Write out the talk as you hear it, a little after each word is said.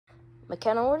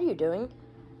McKenna, what are you doing?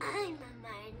 I'm a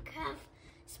Minecraft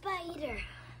spider.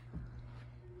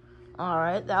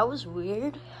 Alright, that was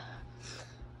weird.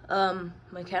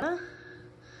 McKenna?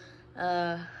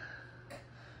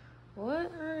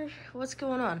 What's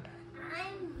going on?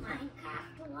 I'm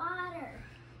Minecraft water.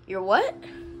 You're what?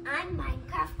 I'm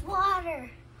Minecraft water.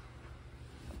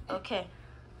 Okay.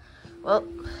 Well,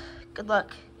 good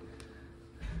luck.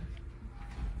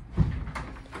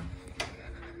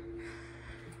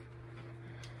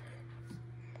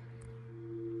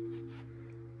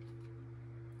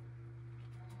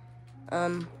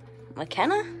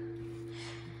 McKenna?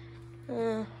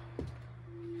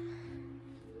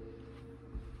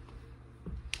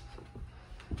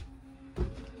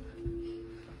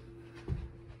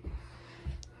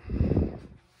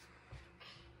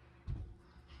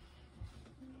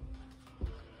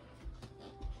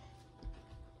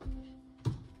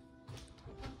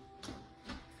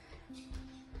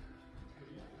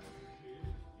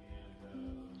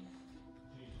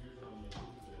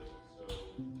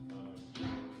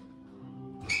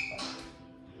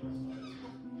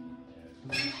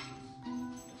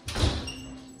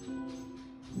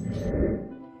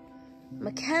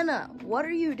 McKenna, what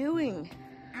are you doing?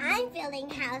 I'm building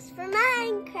a house for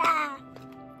Minecraft.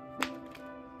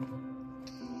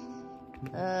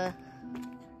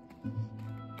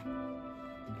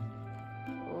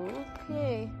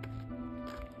 Okay.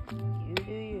 You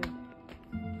do you.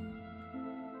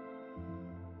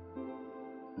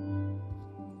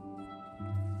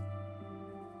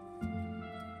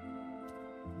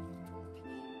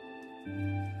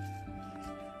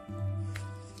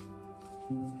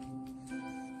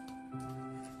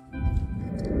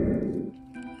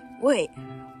 Wait,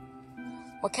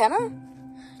 McKenna?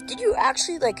 Did you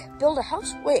actually, build a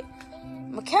house? Wait,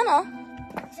 McKenna?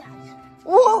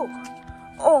 Whoa!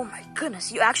 Oh my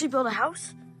goodness, you actually built a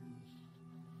house?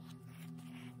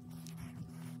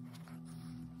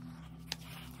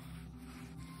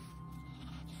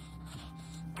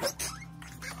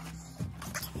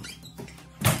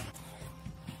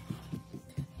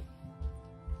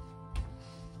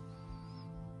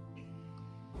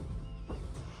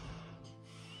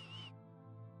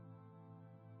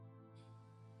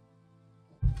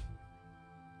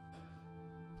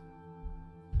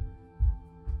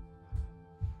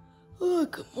 Oh,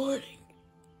 good morning.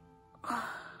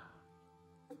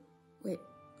 Wait,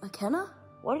 McKenna?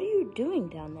 What are you doing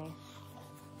down there?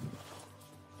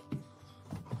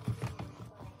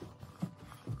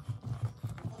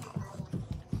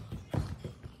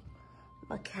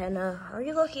 McKenna, are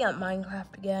you looking at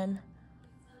Minecraft again?